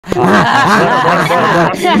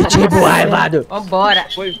Bora. Tipo, raivado. Vambora.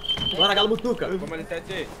 Bora, galo mutuca. Vamos ali, 7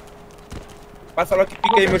 aí. Passa logo que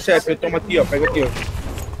pica aí, meu chefe. Eu tomo aqui, ó. Pega aqui, ó.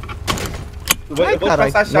 Eu vou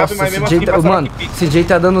passar a chave, mas mesmo assim passa mano, CJ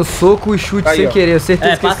tá dando soco e chute sem querer. Eu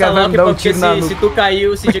certeza que esse cara vai me dar um tiro na nuca. Se tu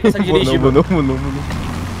caiu, o CJ consegue dirigir, mano.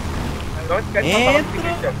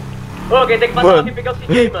 Entra. Ô, quem tem que passar logo que pica é o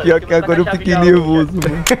CJ, mano. Pior que agora eu fiquei nervoso,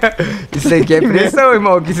 mano. Isso aqui é pressão,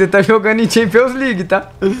 irmão, que você tá jogando em Champions League, tá?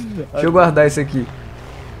 Deixa eu guardar isso aqui.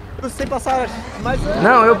 Eu sei passar, mas...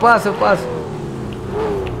 Não, eu passo.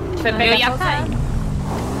 Você pegou e ia cair.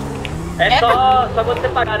 É só você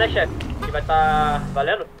pagar, né, chefe? Que vai tá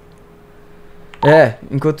valendo? É,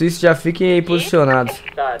 enquanto isso já fiquem aí posicionados.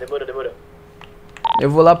 Tá, demorou.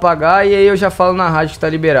 Eu vou lá pagar e aí eu já falo na rádio que tá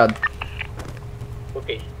liberado.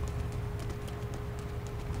 Ok.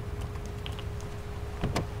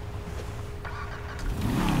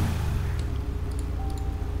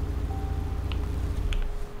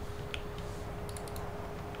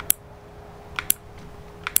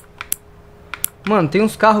 Mano, tem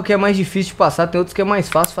uns carros que é mais difícil de passar, tem outros que é mais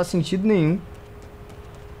fácil, faz sentido nenhum.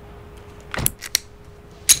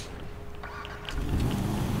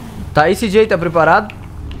 Tá aí, CJ, tá preparado?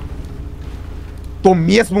 Tô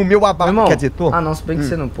mesmo, meu abaixo. Irmão, Quer dizer, tô? Ah, não, se bem que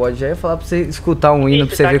você não pode. Já ia falar pra você escutar um hino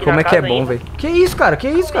pra você ver como é que é bom, velho. Que isso, cara?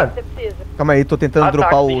 Calma aí, tô tentando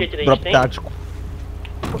dropar o drop tático.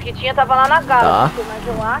 O que tinha tava lá na Galaxy, mas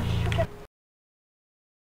eu acho que...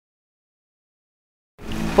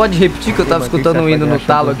 Pode repetir que eu tava escutando um hino no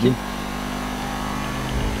talo aqui.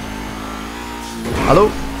 Alô?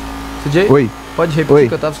 CJ? Oi. Pode repetir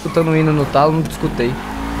que eu tava escutando um hino no talo, não escutei.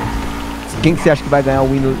 Quem que você acha que vai ganhar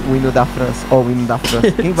o hino da França? Ó, o hino da França.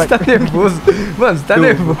 Quem vai... Você tá nervoso? Mano, você tá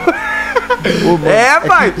nervoso? Ô, mano,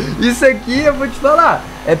 pai, isso aqui eu vou te falar.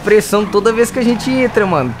 É pressão toda vez que a gente entra,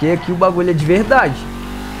 mano. Porque aqui o bagulho é de verdade.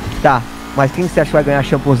 Tá, mas quem você acha que vai ganhar a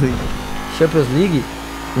Champions League? Champions League?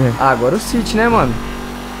 É. Ah, agora o City, né, mano?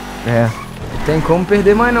 É. Não tem como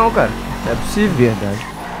perder mais não, cara. É possível. Verdade.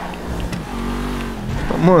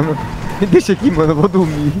 Mano, me deixa aqui, mano. Eu vou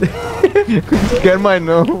dormir. Não quero mais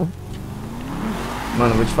não.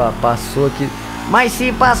 Mano, eu vou te falar, passou aqui. Mas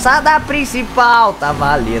se passar da principal, tá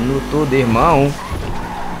valendo tudo, irmão.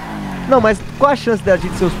 Não, mas qual a chance da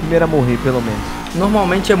gente ser os primeiros a morrer, pelo menos?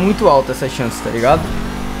 Normalmente é muito alta essa chance, tá ligado?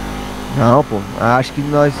 Não, pô. Acho que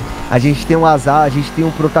a gente tem um azar, a gente tem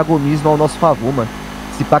um protagonismo ao nosso favor, mano.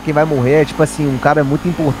 Se pá, quem vai morrer é, tipo assim, um cara muito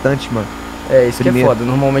importante, mano. É, isso Primeiro. que é foda.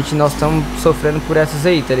 Normalmente nós estamos sofrendo por essas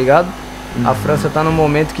aí, tá ligado? A França tá num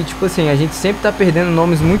momento que, tipo assim, a gente sempre tá perdendo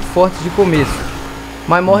nomes muito fortes de começo.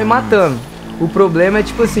 Mas morre matando. O problema é,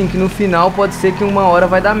 tipo assim, que no final pode ser que uma hora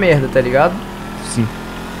vai dar merda, tá ligado? Sim.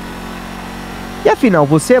 E afinal,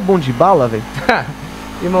 você é bom de bala, velho?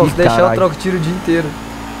 Irmão, se deixar eu caralho. troco tiro o dia inteiro.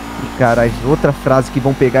 Caralho, outra frase que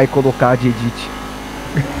vão pegar e colocar de edit.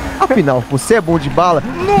 Afinal, você é bom de bala?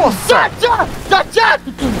 Nossa!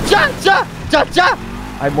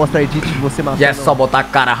 Aí mostra a edit de você matando. E é só botar a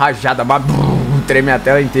cara rajada, mas treme a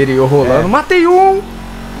tela inteira e eu rolando. Matei um!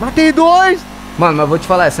 Matei dois! Mano, mas vou te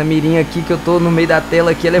falar, essa mirinha aqui que eu tô no meio da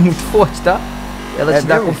tela aqui, ela é muito forte, tá? Ela te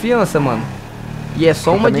dá confiança, mano. E é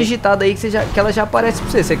só uma digitada aí que ela já aparece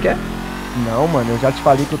pra você, você quer? Não, mano, eu já te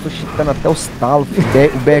falei que eu tô chitando até os talos.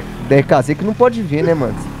 O BRKZ que não pode ver, né,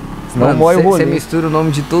 mano? Senão morre o rolê. Você mistura o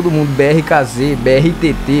nome de todo mundo, BRKZ,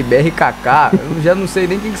 BRTT, BRKK. Eu já não sei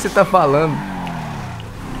nem quem que você tá falando.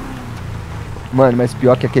 Mano, mas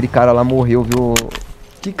pior que aquele cara lá morreu, viu?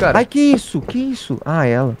 Que cara? Ai, que isso? Que isso? Ah,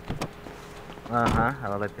 ela. Aham,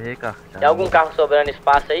 ela vai perrecar. Tem algum carro sobrando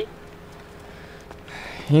espaço aí?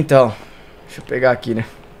 Então, deixa eu pegar aqui, né?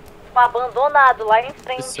 Abandonado lá em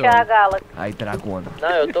frente à Galaxy. Ai, Dragona. Não,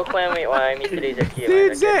 eu tô com a M3 aqui.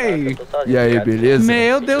 CJ! E aí, beleza?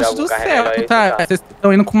 Meu Deus do céu, vocês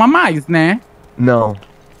estão indo com uma mais, né? Não.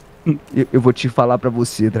 Eu vou te falar pra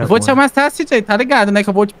você, Dragona. Eu vou te amassar, CJ, tá ligado, né? Que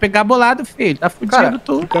eu vou te pegar bolado, filho. Tá fudido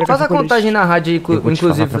tu. Faz a contagem na rádio aí,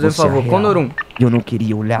 inclusive, fazendo favor. Conorum. Eu não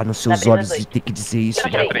queria olhar nos seus olhos e ter que dizer isso,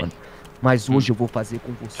 Dragona. Mas hoje eu vou fazer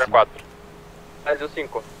com você. 4. Mais o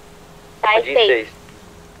 5. Tá, 6.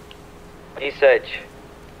 E 7.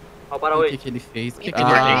 Ó, para O 8. que ele fez?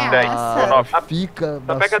 Jardim 10. Ou 9. Fica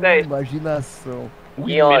Só na pega sua 10. imaginação. O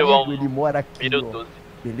E ó, inimigo, ele mora aqui, Miro ó. 12.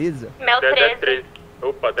 Beleza? Meu Dedé 13. 13.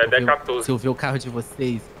 Opa, Dedé 14. Se eu ver o carro de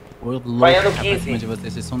vocês, eu louco Baiano pra 15. cima de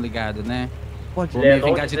vocês são ligados, né? Pode Vou ir. me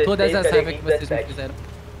vingar de todas as raivas que vocês me fizeram.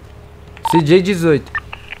 CJ 18.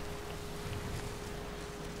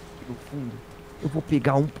 No fundo, eu vou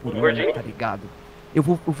pegar um por um, Gordinho. tá ligado? Eu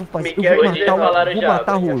vou fazer, Miquel, eu vou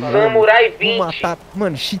matar rolando. Samurai 20. Vou matar,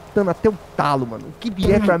 mano, chitando até o talo, mano. O que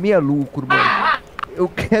vier pra mim é lucro, mano. Eu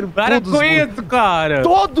quero Para todos com isso, cara.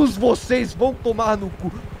 Todos vocês vão tomar no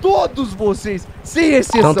cu. Todos vocês. Sem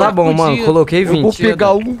exceção. Então tá bom, mano. Coloquei 20. Eu vou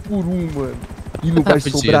pegar um por um, mano. E não vai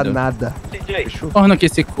fudido. sobrar nada. Torno que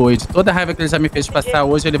se cuide. Toda a raiva que ele já me fez passar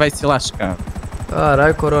hoje, ele vai se lascar.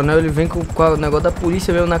 Caralho, coronel, ele vem com o negócio da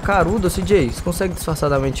polícia mesmo na caruda, CJ. Você consegue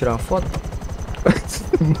disfarçadamente tirar uma foto?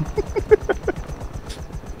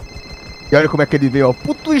 E olha como é que ele veio, ó.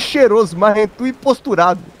 Puto e cheiroso, marrento e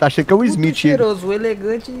posturado. Tá achando que é o Smith. Cheiroso,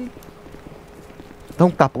 elegante. Dá um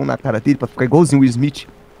tapão na cara dele pra ficar igualzinho o Smith.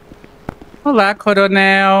 Olá,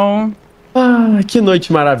 coronel. Ah, que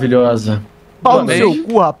noite maravilhosa. Pau no seu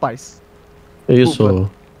cu, rapaz. Isso.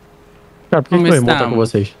 Cara, por que meu irmão tá com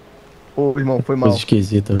vocês? Ô, irmão, foi mal. Coisa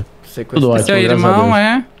esquisita. Tudo ótimo, seu irmão,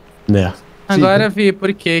 é? Né. Agora vi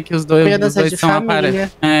por que os dois são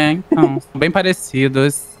parecidos. É, então, são bem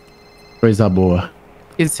parecidos. Coisa boa.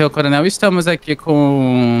 E, seu coronel, estamos aqui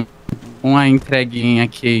com uma entreguinha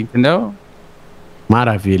aqui, entendeu?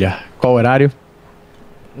 Maravilha. Qual horário?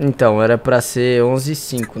 Então, era pra ser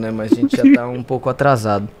 11h05, né? Mas a gente já tá um pouco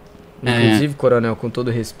atrasado. Inclusive, coronel, com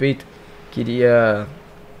todo respeito, queria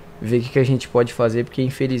ver o que a gente pode fazer, porque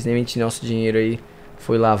infelizmente nosso dinheiro aí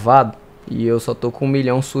foi lavado e eu só tô com 1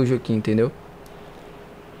 milhão sujo aqui, entendeu?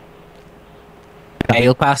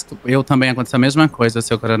 Eu também aconteceu a mesma coisa,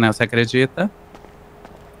 seu coronel, você acredita?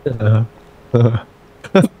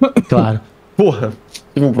 Claro. Porra,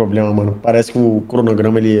 tive um problema, mano. Parece que o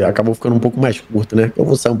cronograma ele acabou ficando um pouco mais curto, né? Eu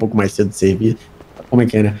vou sair um pouco mais cedo de serviço. Como é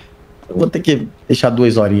que é, né? Eu vou ter que deixar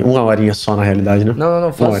 2 horinhas, 1 horinha só na realidade, né?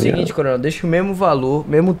 Não, faça o seguinte, coronel, deixa o mesmo valor,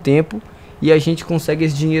 mesmo tempo, e a gente consegue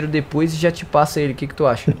esse dinheiro depois e já te passa ele. O que tu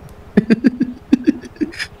acha?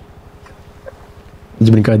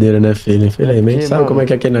 De brincadeira, né, filho? Infelizmente, sabe como é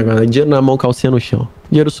que é aquele negócio? Dinheiro na mão, calcinha no chão.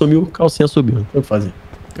 Dinheiro sumiu, calcinha subiu. Não tem o que fazer.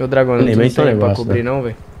 Ô, Dragão, não tem negócio, pra cobrir, não,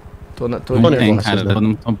 velho? Não tem, cara.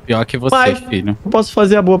 Tô pior que você, mas, filho. Eu posso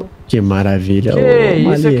fazer a boa. Que maravilha. Que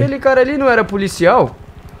isso? Aquele cara ali não era policial?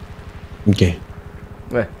 O quê?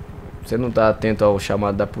 Ué, você não tá atento ao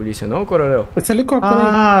chamado da polícia, não, coronel? Esse helicóptero aí.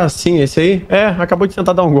 Ah, sim, esse aí. É, acabou de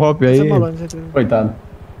tentar dar um golpe aí. Coitado.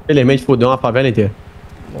 Felizmente fudeu uma favela inteira.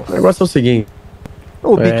 Nossa. O negócio é o seguinte.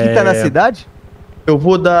 O Biquinho tá na cidade? Eu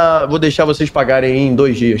vou deixar vocês pagarem em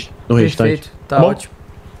 2 dias no restante. Perfeito, tá ótimo.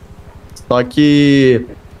 Só que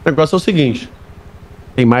o negócio é o seguinte.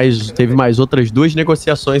 Teve mais outras 2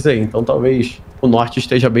 negociações aí, então talvez o norte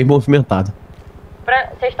esteja bem movimentado.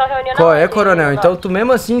 Vocês estão reunindo. Qual é, coronel? Então tu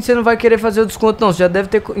mesmo assim você não vai querer fazer o desconto, não. Você já deve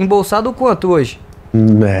ter embolsado o quanto hoje?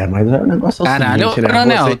 É, mas o negócio é o seguinte, né?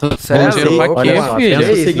 Coronel, tu dinheiro pra quê, filho?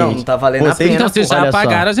 É isso, não tá valendo a pena. Então vocês já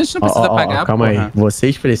pagaram, a gente não precisa pagar, calma aí.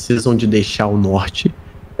 Vocês precisam de deixar o norte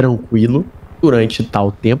tranquilo durante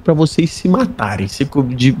tal tempo pra vocês se matarem,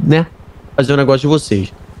 né? Fazer o negócio de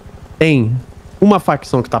vocês. Tem uma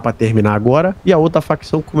facção que tá pra terminar agora e a outra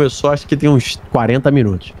facção começou, acho que tem uns 40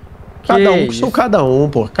 minutos. Cada um com seu cada um,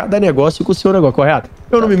 pô. Cada negócio com o seu negócio, correto?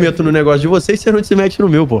 Eu não me meto no negócio de vocês, você não se mete no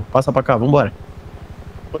meu, pô. Passa pra cá, vambora.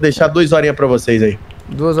 Vou deixar 2 horinhas pra vocês aí.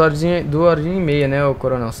 2 horas e meia, né, ô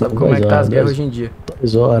coronel? Sabe como é que tá as guerras hoje em dia?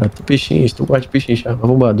 2 horas. Tu pichincha, tu gosta de pichinchar. Mas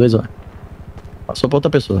vambora, 2 horas. Passou pra outra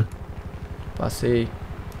pessoa. Passei.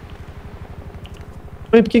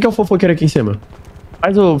 Por que é o fofoqueiro aqui em cima?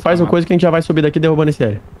 Faz o coisa que a gente já vai subir daqui derrubando esse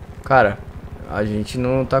área. Cara, a gente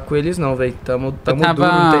não tá com eles não, velho. Tamo duro,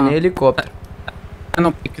 não tem nem helicóptero.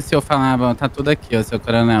 Não, porque o senhor falava, tá tudo aqui, ó, seu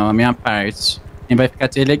coronel, a minha parte. Quem vai ficar...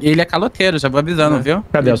 Ele é caloteiro, já vou avisando, viu?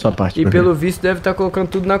 Cadê a sua parte? E pelo visto deve estar colocando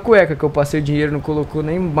tudo na cueca, que eu passei o dinheiro, não colocou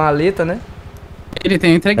nem maleta, né? Ele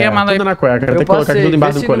tem, entreguei a mala aí. Tudo na cueca, tem que colocar tudo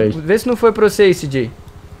embaixo do colégio. Vê se não foi pra você aí, CJ.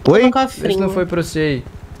 Oi? Vê se não foi pra você aí.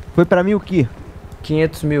 Foi pra mim o quê?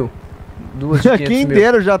 500 mil. 2 de 500 aqui mil.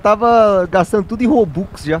 inteiro, eu já tava gastando tudo em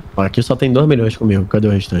Robux já. Aqui só tem 2 milhões comigo, cadê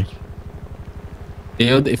o restante?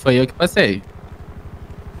 Foi eu que passei.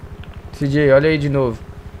 CJ, olha aí de novo.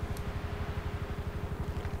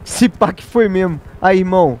 Se pá que foi mesmo. Aí,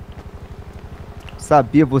 irmão.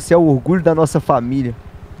 Sabia, você é o orgulho da nossa família.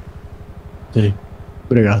 Sim,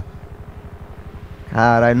 obrigado.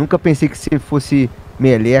 Caralho, nunca pensei que você fosse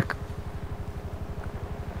meleca.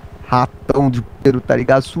 Ratão de peru, tá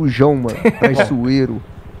ligado? Sujão, mano. Traiçoeiro.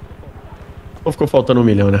 Ou ficou faltando 1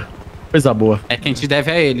 milhão, né? Coisa boa. É que a gente deve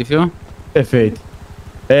a ele, viu? Perfeito.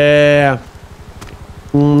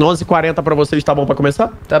 11h40 pra vocês, tá bom pra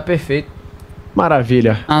começar? Tá perfeito.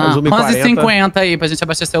 Maravilha. 11h50 aí pra gente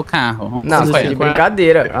abastecer o carro. Não, isso é de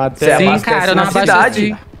brincadeira. Até sim, cara, na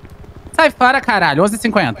cidade. Sai fora, caralho.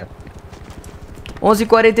 11h50.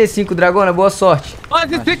 11h45, Dragona, boa sorte.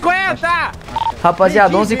 11h50!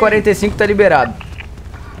 Rapaziada, 11h45 tá liberado.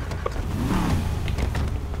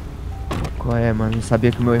 Qual é, mano? Não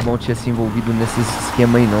sabia que meu irmão tinha se envolvido nesses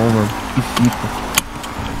esquema aí não, mano. Que fita.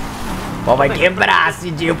 O pau vai quebrar,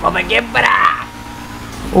 Cidinho, o pau vai quebrar.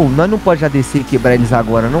 Ô, nós não pode já descer e quebrar eles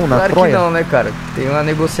agora, não? Na Claro Troia? que não, né, cara? Tem uma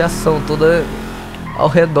negociação toda ao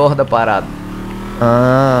redor da parada.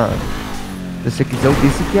 Ah, se você quiser eu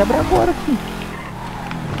desço e quebra agora, filho.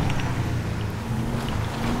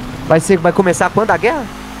 Vai começar quando a guerra?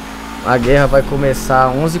 A guerra vai começar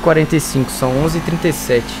às 11h45, são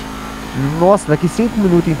 11h37. Nossa, daqui 5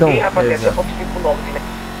 minutos então. Ih, rapaziada, já pode vir pro 9, né?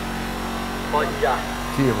 Pode já.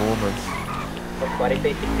 Ferrou, mano.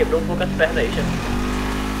 45 quebrou um pouco as pernas aí, já.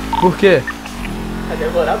 Por quê? Vai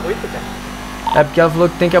demorar muito, cara. É porque ela falou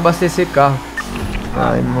que tem que abastecer carro.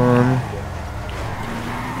 Ai, mano.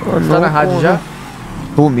 Você tá na rádio já?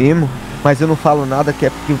 Tô mesmo. Mas eu não falo nada que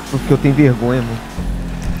é porque eu tenho vergonha, mano.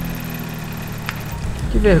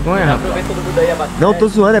 Que vergonha, rapaz. Aproveita todo mundo aí, abastece. Não, tô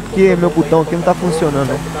zoando, é porque meu botão aqui não tá funcionando,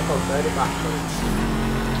 né?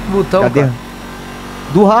 Que botão, Cadê? cara?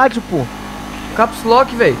 Do rádio, pô. Caps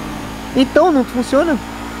Lock, velho. Então, não funciona.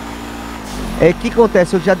 É, o que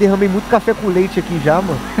acontece? Eu já derramei muito café com leite aqui já,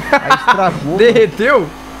 mano. Aí estragou. Derreteu?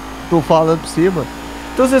 Tô falando pra você, mano.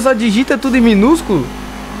 Então você só digita tudo em minúsculo?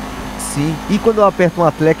 Sim. E quando eu aperto um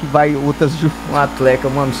atleta e vai outras junto? Um atleta,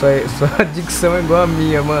 mano, só a dicção é igual a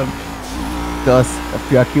minha, mano. Nossa,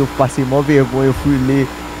 pior que eu passei mó vergonha. Eu fui ler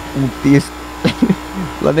um texto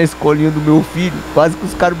lá na escolinha do meu filho. Quase que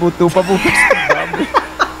os caras botou pra voltar a estudar, mano.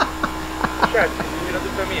 Tira do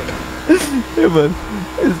caminho. É, mano.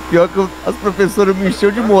 Pior que as professoras me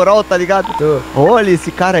encheu de moral, tá ligado? Olha,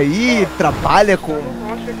 esse cara aí trabalha com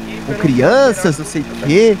crianças, não sei o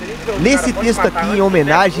quê. Nesse texto aqui, em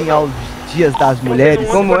homenagem aos Dias das Mulheres.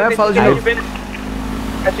 Como é? Fala de novo.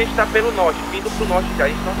 A gente tá pelo norte, vindo pro norte já. A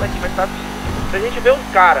gente não tá aqui, mas tá vindo. Se a gente vê os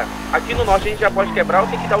caras aqui no norte, a gente já pode quebrar ou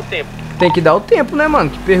tem que dar o tempo? Tem que dar o tempo, né, mano?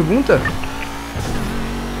 Que pergunta.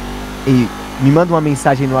 E me manda uma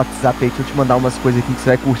mensagem no WhatsApp aí, deixa eu te mandar umas coisas aqui que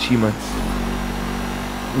você vai curtir, mano.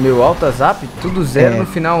 Meu WhatsApp, tudo zero no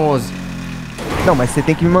final 11. Não, mas você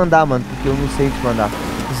tem que me mandar, mano, porque eu não sei te mandar.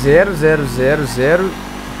 0000.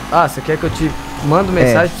 Ah, você quer que eu te mando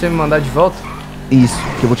mensagem pra você me mandar de volta? Isso,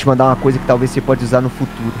 que eu vou te mandar uma coisa que talvez você pode usar no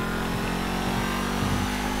futuro.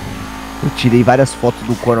 Eu tirei várias fotos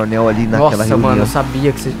do coronel ali naquela Nossa, reunião. mano, eu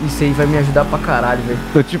sabia que isso aí vai me ajudar pra caralho, velho.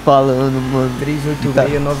 Tô te falando, mano.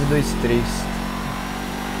 386-923.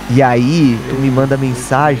 E aí, tu me manda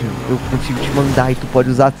mensagem, eu consigo te mandar e tu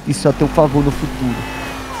pode usar isso a teu favor no futuro.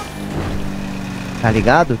 Tá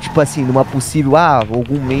ligado? Tipo assim, numa possível,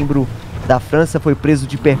 algum membro da França foi preso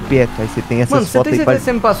de perpétuo. Aí você tem essas mano, fotos aí. Mano, você tem certeza que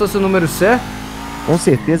você me passou seu número certo? Com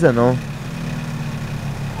certeza não.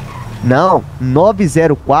 Não,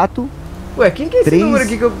 904. Ué, quem que é esse número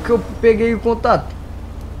aqui que eu peguei o contato?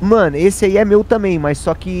 Mano, esse aí é meu também, mas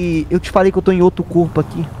só que eu te falei que eu tô em outro corpo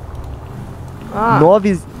aqui.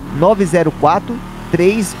 904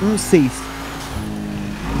 316.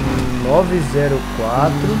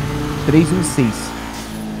 904 316.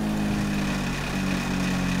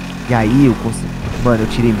 E aí eu consegui. Mano, eu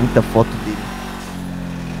tirei muita foto dele.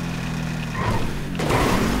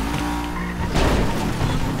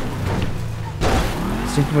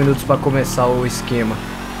 Cinco minutos pra começar o esquema.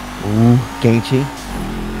 Quente, hein?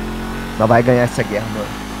 Nós vai ganhar essa guerra, mano.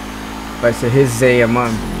 Vai ser resenha,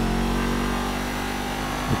 mano.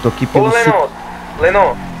 Eu tô aqui pelo... Ô,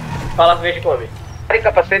 Lennon. Fala com o come. Tem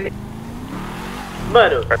capacete?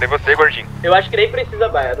 Mano. Cadê você, gordinho? Eu acho que nem precisa,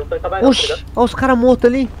 baia. Não tanca mais não, Oxi, olha os caras mortos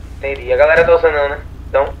ali. Entendi. A galera tá usando não, né?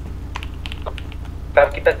 Então...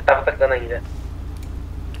 Tava tacando ainda.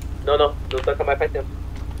 Não tanca mais faz tempo.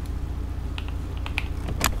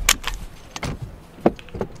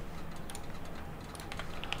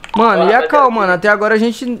 Mano, e a calma, mano? Até agora a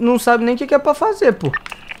gente não sabe nem o que é pra fazer, pô.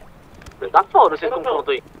 Tá fora, vocês estão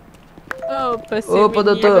prontos aí. Opa,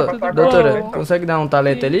 doutora, consegue dar um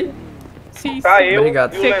talento ali? Sim, Tá, sim. eu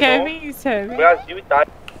Obrigado. e o Você quer Lennon, vir, serve? Brasil e Itália,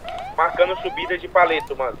 marcando subida de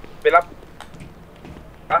paleto, mano. Pela...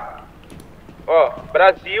 Tá? Ó,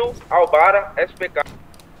 Brasil, Albara, SPK.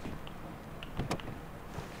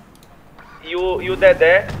 E o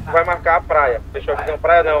Dedé vai marcar a praia. Fechou aqui, não,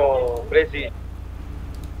 praia não, presídio.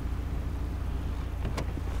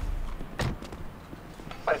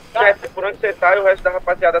 Chefe, por onde você tá e o resto da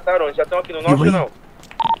rapaziada tá onde? Já estão aqui no norte ou não?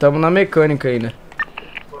 Tamo na mecânica ainda.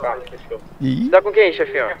 Tá, fechou. Tá com quem,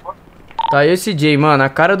 chefião? Tá esse Jay, mano, a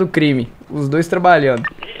cara do crime. Os dois trabalhando.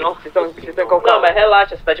 Nossa, vocês estão em qual carro? Não, mas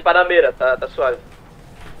relaxa, você tá de Panameira, tá suave.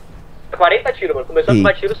 40 tiros, mano. Começou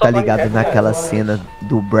com tiros só tá ligado naquela cena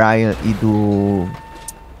do Brian e do...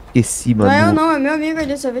 Esqueci, mano. Não é eu não, é meu amigo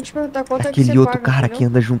ali, só vim te perguntar quanto é que você aquele outro paga, cara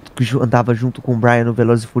entendeu? que andava junto com o Brian no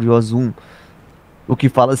Velozes e Furiosos 1. O que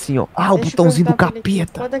fala assim, ó. Ah, o Deixa eu botãozinho do perguntar pra ele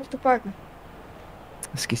aqui. capeta. Quanto é que tu paga?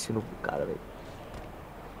 Esqueci o nome do cara, velho.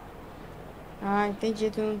 Ah, entendi.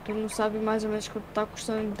 Tu não sabe mais ou menos quanto tá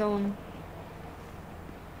custando então, né?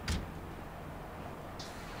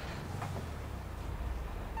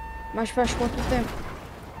 Mas faz quanto tempo?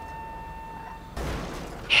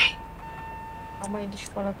 Calma aí, deixa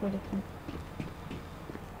eu falar com ele aqui.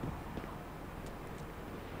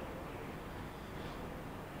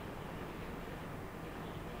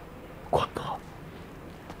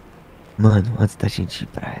 Mano, antes da gente ir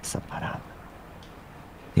pra essa parada,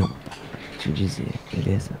 tem uma parada pra te dizer,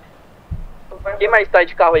 beleza? Quem mais tá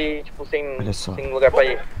de carro aí, tipo, sem lugar pra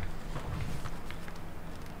ir?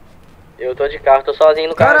 Eu tô de carro, tô sozinho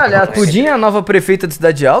no carro. Caralho, a Pudim é a nova prefeita de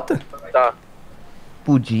Cidade Alta? Tá.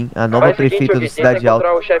 Pudim, a nova prefeita da Cidade Alta,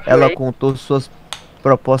 ela contou suas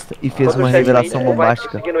propostas e fez uma revelação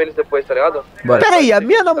bombástica. Seguindo eles depois, tá ligado? Bora. Peraí, a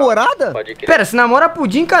minha namorada? Pera, se namora a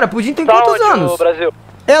Pudim, cara, Pudim tem quantos anos? Brasil?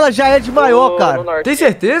 Ela já é de maior, cara. Tem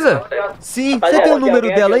certeza? Sim, você tem o número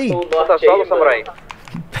dela aí? Tá solo, samurai?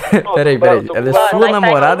 Peraí, ela é sua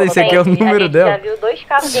namorada e você quer o número dela?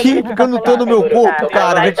 Sim, porque eu não tô no meu corpo,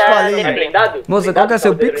 cara, já te falei. Moça, qual que é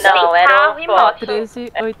seu pix? Não, era um moto.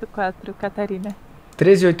 1384, Catarina.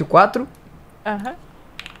 1384? Aham.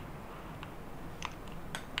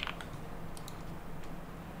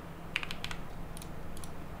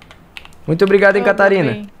 Muito obrigado, hein,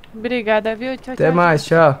 Catarina. Bem. Obrigada, viu? Tchau, Até tchau. mais,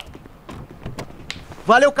 tchau.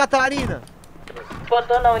 Valeu, Catarina.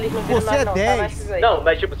 Botou não, eles não viram Você nós é não, 10. tá mais aí. Não,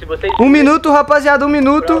 mas tipo, se vocês... 1 minuto, rapaziada, 1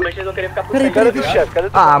 minuto. Provavelmente eles vão querer ficar por Peraí, Cadê peraí, o chefe? Cadê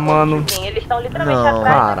o Ah, mano. Sim, eles estão literalmente Não.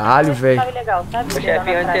 atrás. Caralho, velho. Legal, sabe? O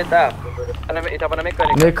chefe antes ele ele tava na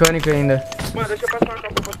mecânica. Mecânica ainda. Mano, deixa eu passar uma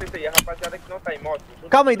coisa pra vocês aí. A rapaziada que não tá em moto.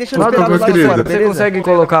 Calma aí, deixa eu Claro, esperar meu no lado de querido. fora, Você beleza? consegue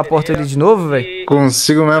colocar a porta ali de novo, velho?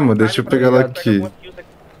 Consigo mesmo, deixa eu pegar ela aqui.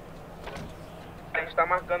 A gente tá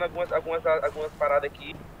marcando algumas paradas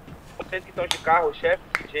aqui. Vocês que estão de carro, o chefe,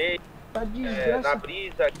 o DJ, na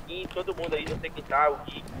brisa, aqui, todo mundo aí, não sei quem tá, o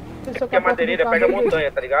Gui. É porque a madeireira pega a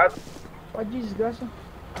montanha, tá ligado? Ó, desgraça.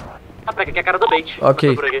 Ah, pega aqui a cara do bait.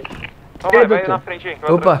 Ok. Vai na frente aí.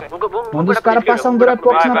 Opa. Manda os caras passar um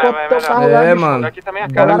Durapox na porta do teu carro lá, É, bicho. mano. Aqui também é a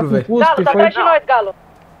Barulho, velho. Galo, tá atrás de nós, Galo.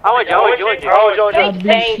 Aonde?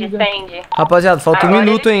 Estende. Rapaziada, falta 1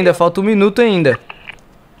 minuto ainda, falta 1 minuto ainda.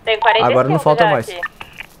 Tem 45 Agora não falta já mais. aqui.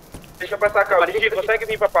 Deixa eu passar a calma. Didi, consegue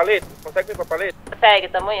vir pra paleta? Consegue vir pra paleta? Segue,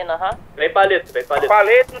 tamo indo, aham. Vem paleta, vem paleta.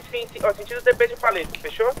 Paleta, sim, ó, sentido DP de paleta,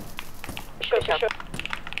 fechou? Fechou.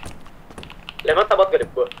 Levanta a bota, galera,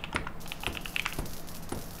 boa.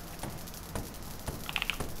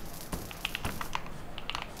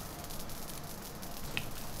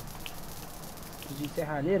 De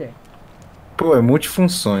serralheira? Pô, é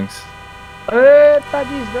multifunções. Eita,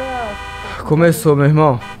 desgraça. Começou, meu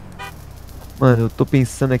irmão. Mano, eu tô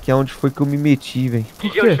pensando aqui aonde foi que eu me meti, velho.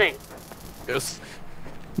 Por quê?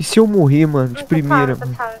 E se eu morrer, mano, de primeira,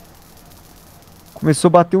 mano? Começou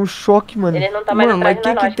a bater um choque, mano. Ele não tá mais Mano, mas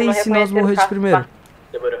atrás quem de que nós, tem se não nós morrer de reconheceram o primeiro?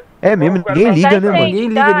 Demorou. É mesmo, ninguém liga, né, mano? Ninguém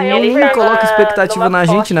liga, ninguém coloca expectativa na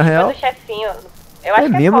gente, na real. Eu acho É que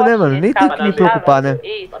mesmo, forte né, mano? esse Nem tem carro, que me tá? preocupar, né?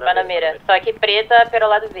 Isso, Panameira. Só que preta pelo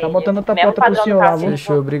lado verde. Tá botando outra Mesmo porta pro padrão do senhor lá, carro. viu?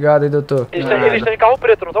 Fechou, obrigado aí, doutor. Eles estão em carro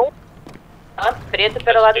preto, não estão? Ah, preto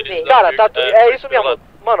pelo lado verde. Cara, tá é isso mesmo.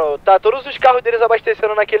 Mano, tá todos os carros deles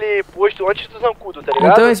abastecendo naquele posto antes do Zancudo, tá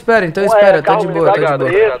ligado? Então espera, tá de boa, tá de boa.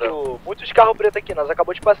 Preto, muitos carros pretos aqui, nós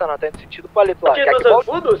acabou de passar, não, tá indo sentido palito lá. Quer que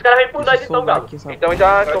volte? Os caras vêm por nós então, Galo. Então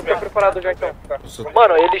já estão preparados já, então.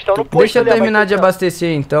 Mano, eles estão no posto. Deixa eu ali, terminar de abastecendo. abastecer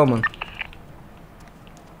aí, então, mano.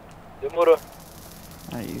 Demorou.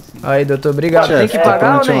 Aí, doutor, obrigado. Chefe, Tem que tá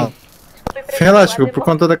pagar ou continuando. nem? Relaxa, fica por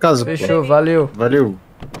conta da casa. pô. Fechou, valeu. Valeu.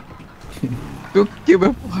 O que,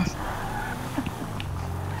 meu porra?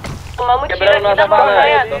 Tomamos tiro Quebrando aqui nós na da avalanche,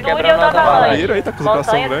 montanha, tão túnel quebrando da nós da avalanche. avalanche. Eita,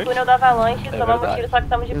 concentração Montanha do grande. túnel da avalanche, tomamos tiro, só que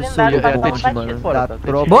estamos de Eu sou blindado, o passamos repente, batido. mano, da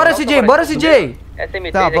tropa. Bora, CJ, bora, CJ! Essa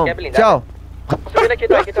M6 Tá, aqui é vamos, blindada. tchau. Subindo aqui,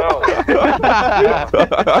 aqui, então.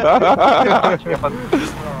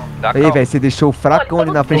 Aí, velho, você deixou o fracão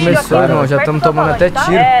ali na frente do Começou, irmão, cara. já estamos tomando até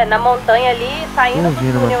tiro. É, na montanha ali, saindo Tô do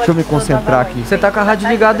ouvindo, túnel. mano. Deixa eu me aqui do concentrar da aqui. avalanche. Você tá com a rádio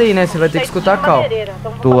ligada aí, né? Você vai ter que escutar a cal.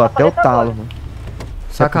 Tô até o talo, mano.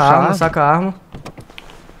 Saca a puxar arma, arma? saca a arma.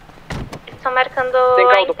 Estão marcando Tem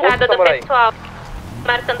a carro do posto, entrada do samurai? pessoal.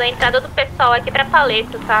 Marcando a entrada do pessoal aqui pra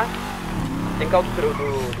Paleto, tá? Tem caldo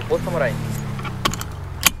do posto, samurai.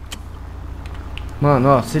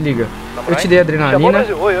 Mano, ó, se liga. Samurai? Eu te dei Chamou, adrenalina.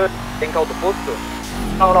 Brasil? Oi. Tem caldo do posto?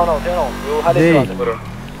 Não, tem não. Eu ralei Dei. lá, demorou.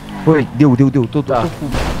 Oi, deu. Tô Tá. full,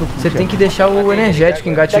 Você tem que deixar o energético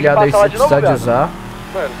engatilhado aí se precisar de usar.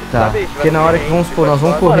 Mano, Tá. sabe, Porque na hora que vamos supor, nós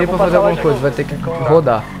vamos correr pra fazer alguma coisa, vai ter que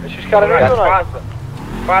rodar. Deixa os caras não indo, não.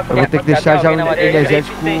 Eu vou ter que deixar já o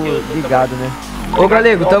energético ligado, né? Ô,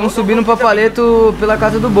 Galego, estamos subindo pra Paleto pela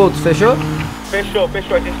casa do Bolto, fechou? Fechou,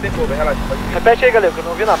 a gente tem cover, relaxa. Repete aí, Galego, que eu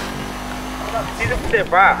não ouvi nada. Precisa te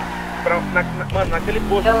levar pra, mano, naquele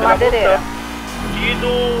posto Pela madeireira. E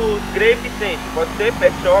do Grey Vicente, pode ser?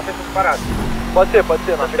 Pet Shop, essas paradas. Pode ser.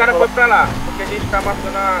 Os caras foram pra lá, porque a gente tá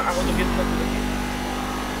marcando a rodovia do Santos aqui.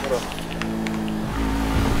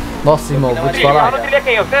 Nossa, irmão, vou te falar.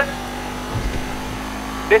 Quem é você?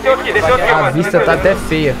 Desceu aqui, A vista tá até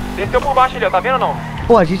feia. Desceu por baixo ali, ó, tá vendo ou não?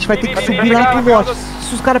 Pô, a gente vai ter que subir lá pro norte.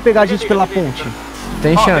 Se os caras pegarem a gente pela ponte.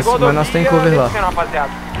 Tem chance, mas nós tem cover lá.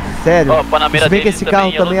 Sério? Se bem que esse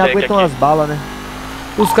carro também aguenta umas balas, né?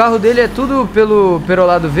 Os carros dele é tudo pelo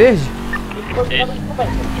perolado verde?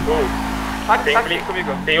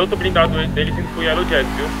 Tem outro blindado dele que foi Yellow Jet,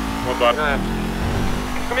 viu? Vambora.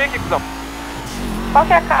 Comigo aqui, cuzão. Qual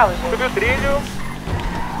que é a causa? Subiu o trilho.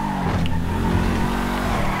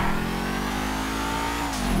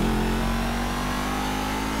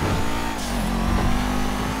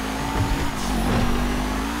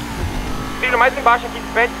 Trilho mais embaixo aqui,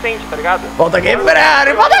 pé de sente, tá ligado? Volta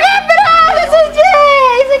quebrando, volta quebrando, CJ!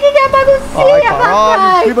 Isso aqui que é baguncinha, Ai,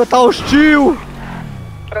 caralho, o clima tá hostil.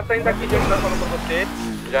 Pra saindo daqui, gente, tá falando pra você.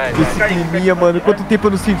 Já é. Esse climinha, mano, quanto tempo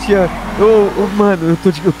eu não sentia... Mano,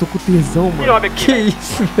 eu tô com tesão, mano. Que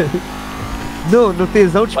isso, velho? Não, no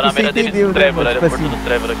tesão, tipo, você entendeu, né, mano? Tipo assim,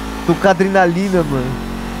 tô com adrenalina, mano.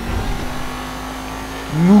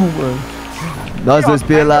 Mano. Nós dois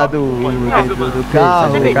pelados dentro do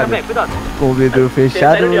carro, com o vidro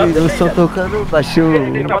fechado e o som tocando, baixou.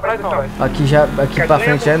 Aqui pra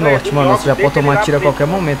frente já é norte, mano. Você já pode tomar tiro a qualquer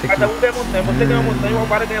momento aqui. Você ganhou a montanha, o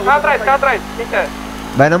Albara ganhou. Cá atrás, quem quer?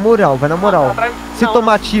 Vai na moral, vai na moral. Se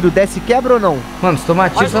tomar tiro, desce e quebra ou não? Mano, se tomar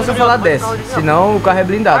tiro, só você falar desce. Senão o carro é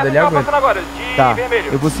blindado, ele aguenta. Tá,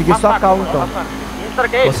 eu vou seguir sua cal então.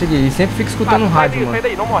 Vou seguir, e sempre fica escutando o rádio, mano.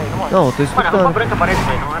 Não, eu tô escutando.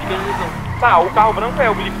 Tá, o carro branco é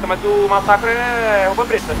o Blipta, mas o massacre é roupa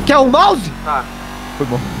preta. Quer o mouse? Tá. Foi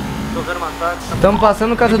bom. Tô vendo o massacre. Tamo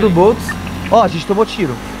passando casa do Boltz. Ó, a gente tomou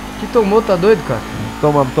tiro. Que tomou, tá doido, cara?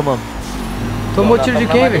 Tomamos. Tomou tiro de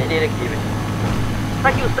quem, velho? Tá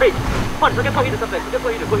aqui os três. Mano, isso aqui é corrida, tá velho? Isso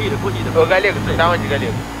aqui é corrida. Ô, Galego, você tá onde,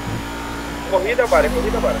 Galego? Corrida, Bara.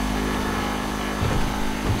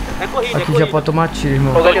 É corrida, Aqui já pode tomar tiro,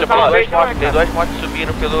 irmão. Ô, Galego, tem duas motos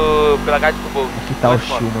subindo pela gás do Boltz. Aqui tá o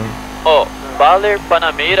chill, mano. Ó, Baller,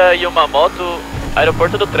 Panameira e uma moto,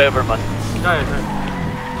 aeroporto do Trevor, mano. Já é.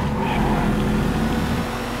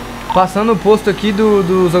 Passando o posto aqui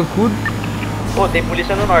do Zancudo. Pô, tem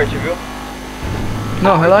polícia no norte, viu?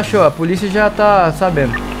 Não, relaxou, a polícia já tá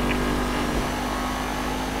sabendo.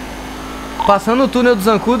 Passando o túnel do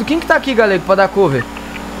Zancudo. Quem que tá aqui, Galego, pra dar cover?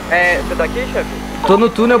 Você tá aqui, chefe? Tô no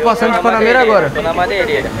túnel passando de Panameira agora. Tô na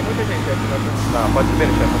madeireira. Tem muita gente, chefe. Tá, pode subir,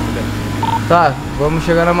 chefe, pode subir. Tá, vamos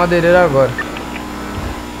chegar na madeireira agora.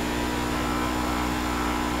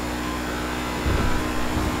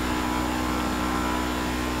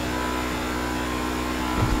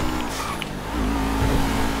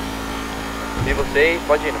 Vi vocês,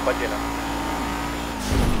 pode ir.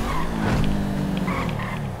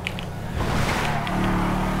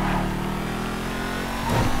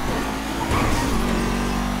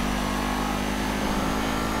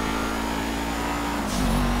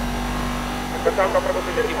 Vou passar um carro pra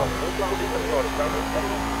vocês aqui, mano. Muito lá no Centro, tá?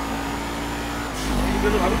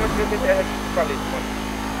 Vendo lá no canto de terra aqui, falei, mano.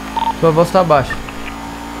 Sua voz tá baixa.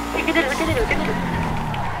 Fique dele.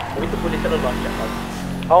 Muito polícia no norte, já.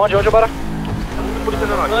 Aonde, Bará? Muito polícia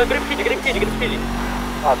no norte. Não, é Grip Feed.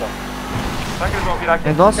 Ah, tá. Será que eles vão virar aqui?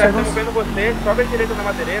 É nosso, Estamos vendo você, sobe a direita na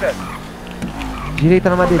madeireira. Direita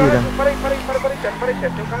na madeireira. Para aí,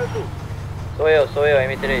 chefe, tem um carro azul. Sou eu,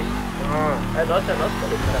 M3. É nosso,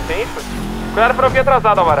 Tem? Cuidado pra eu vir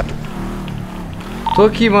atrasado, Amara. Tô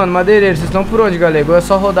aqui, mano, madeireiro. Vocês estão por onde, Galego? É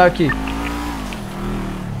só rodar aqui.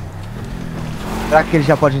 Será que ele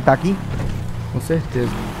já pode estar aqui? Com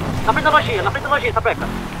certeza. Na frente da lojinha, sapeca.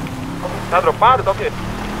 Tá dropado? Tá o quê?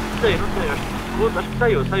 Não sei. Acho que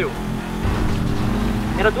saiu.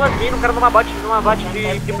 Era duas minas, um cara numa bate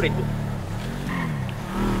de preto.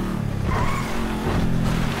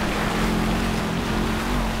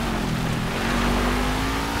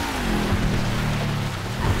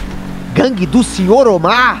 Gangue do Senhor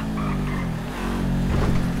Omar?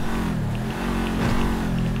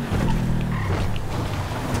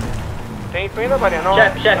 Tem isso ainda, Maria? Não.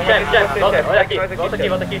 Chefe. Olha aqui,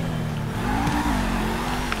 volta aqui.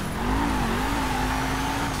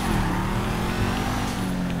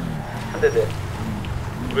 Dedé.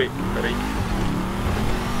 Oi, peraí.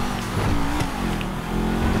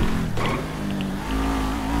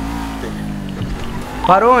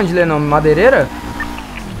 Parou onde, Lenão? Madeireira?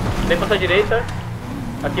 Vem pra sua direita.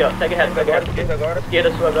 Aqui, ó. Segue reto agora.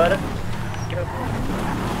 Esquerda sua agora.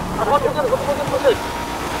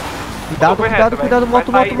 Cuidado,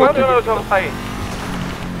 moto.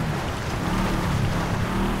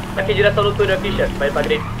 Aqui, direção no túnel aqui, chefe. Vai pra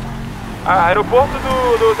direita. Aeroporto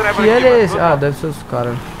do Trevor. Que ele é esse? Ah, deve ser os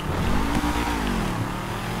caras.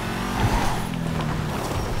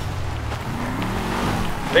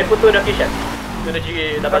 Vem pro túnel aqui, chefe.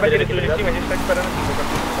 Túnel da bandeira aqui, ligado? A gente tá esperando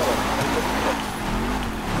aqui.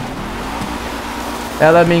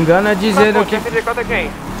 Ela me engana dizendo que... Conta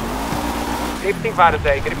quem? Gripe tem vários,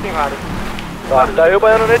 Gripe tem vários. Tá eu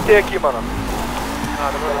banhando no ET aqui, mano.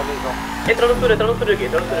 Entra no túnel aqui,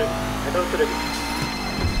 entra no túnel aqui.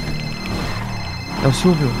 É o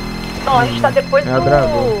Silvio. Não, a gente tá depois É a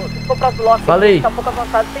Dragona. Se for pra bloco, Falei. tá um pouco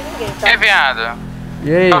avançado sem ninguém, tá? É, viado.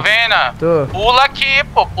 E aí? Tá vendo? Tô. Pula aqui,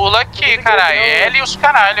 pô. Pula aqui, caralho. Ele e os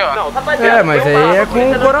caralho. Não, rapaziada. É, mas aí é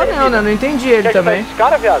com o coronel, né? Não entendi ele também.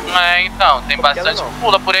 Cara, viado. É, então, tem bastante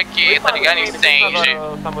pula por aqui, tá ligado? Incende.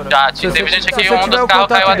 Já, teve gente aqui, um dos carros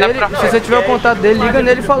caiu até pra Se você tiver o contato dele, liga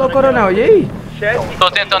nele e falou, coronel. E aí? Tô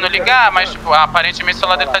tentando ligar, mas tipo, aparentemente o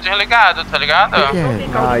celular dele tá desligado, tá ligado?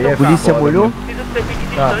 Aí é Polícia molhou?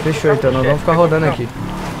 Tá, fechou então, nós vamos ficar rodando aqui.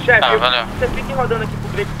 Chefe, Tá, valeu. você fique rodando aqui pro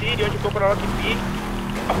Great City, onde eu tô pra Rock Peak.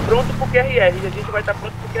 Pronto pro QRR, a gente vai estar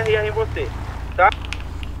pronto pro QRR em você, tá?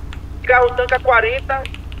 Carro tanca 40.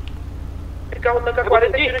 Carro tanca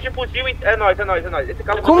 40 tiros de fuzil. É nóis. Esse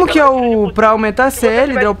carro Como que é o... pra aumentar a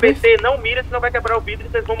CL, deu PT, não mira, senão vai quebrar o vidro e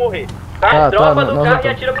vocês vão morrer. Dropa do carro e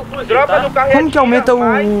atira com o fuzil, Dropa do carro e Como que aumenta o...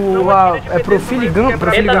 É profiligão?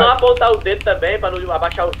 Tenta não apontar o dedo também, pra não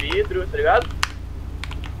abaixar o vidro, tá ligado?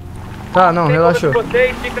 Tá, não, relaxou.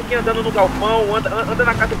 Vocês fica aqui andando no galpão, anda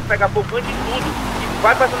na casa que pega fogo, ande tudo.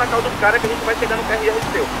 Vai passando na calda dos caras que a gente vai chegar no QRR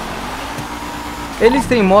seu. Eles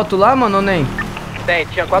têm moto lá, mano, ou nem? Tem,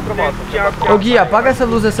 tinha 4 motos. Ô Gui, apaga essa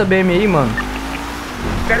luz dessa BM aí, mano.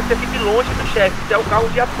 Quero que você fique longe do chefe, isso é o carro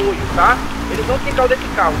de apoio, tá? Eles não têm carro desse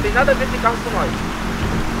carro, tem nada a ver esse carro com nós.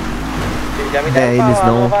 Eles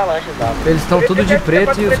não. Eles estão tudo de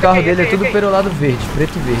preto e os carros dele é tudo perolado verde,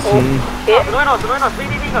 preto e verde. Sim. Não é nosso. Vem,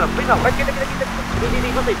 não. Vai, vem,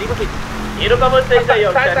 vocês. Indo pra vocês aí,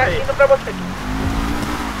 ó. Tá indo pra vocês.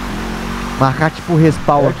 Marcar tipo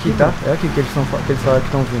respawn aqui, tá? É aqui que eles falaram que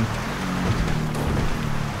estão vindo.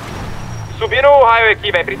 Subiram o raio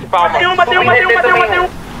aqui, velho, principal, mano. Bateu um.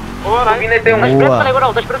 Subindo aí tem um. Tá esperando essa negócio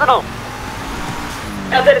não, tá esperando não.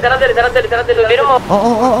 Era dele. Subiram.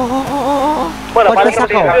 Pode passar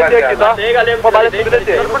calma. Uma bala subindo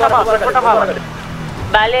aqui. Porta mala.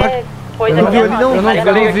 Bale, coisa Eu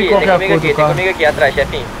não vi qual que é a cor do carro. Comigo aqui atrás,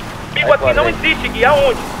 chefinho. Pico aqui não existe, Gui,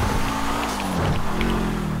 aonde?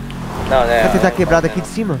 Não, né? Vai tentar quebrar daqui de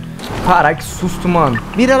cima? Caralho, que susto, mano.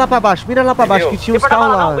 Mira lá pra baixo, que tinha uns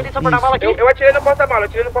carros lá. Eu atirei no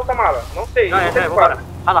porta-mala, não sei. Vambora.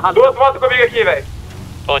 Duas motos comigo aqui, velho.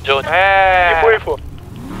 Onde? Info.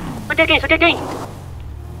 Isso aqui é quem?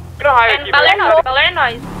 Vira o raio aqui, Valor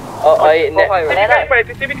nós.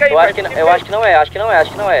 Eu acho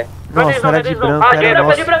que não é. Nossa, era de branco, era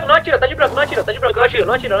nosso. Não atira, tá de branco, não atira.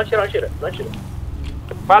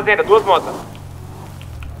 Fazenda, duas motos.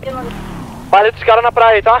 Baleia dos caras na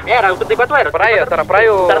praia aí, tá? Enquanto era. Praia? Tá na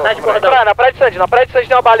praia ou... Tá de cordão. Na praia de Sandy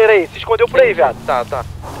tem uma baleira aí. Se escondeu por aí, viado. Tá.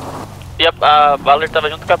 E a Valor tava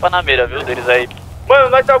junto com a Panameira, viu, deles aí. Mano,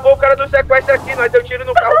 nós salvou o cara do sequestro aqui, nós deu tiro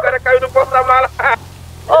no carro, o cara caiu no porta-mala.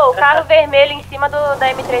 O carro vermelho em cima da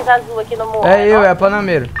M3 azul aqui no morro. É a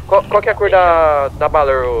Panameira. Qual que é a cor da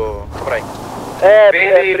Valor, Brian?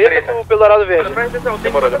 Preta com o pelorado verde. Presta atenção,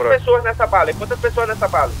 tem quantas pessoas nessa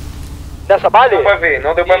bala? Nessa bala?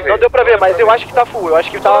 Não deu pra ver, mas eu acho que tá full, eu acho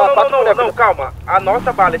que tá... Não, calma, a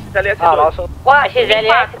nossa bala, esse XLS2. Ah, nossa. Ó,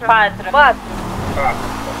 XLS 4.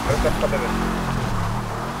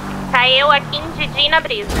 Caiu aqui em Didi na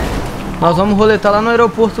brisa. Nós vamos roletar lá no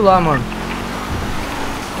aeroporto lá, mano.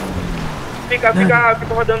 Fica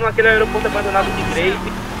rodando naquele aeroporto abandonado de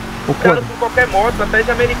Grace. Cuidado com qualquer moto, até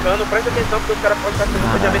de americano, presta atenção porque os caras podem estar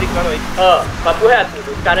sendo de americano aí. Ó, papo reto,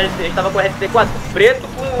 os caras estavam com o RT4 preto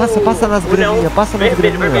com... Passa nas graminhas,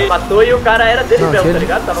 vermelho. Passou e o cara era dele mesmo, tá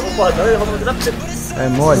ligado? Tava com o cordão e ele roubou na preta. É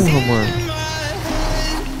mole. Mano.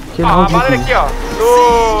 A bala aqui, ó.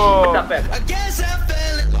 Tá perto.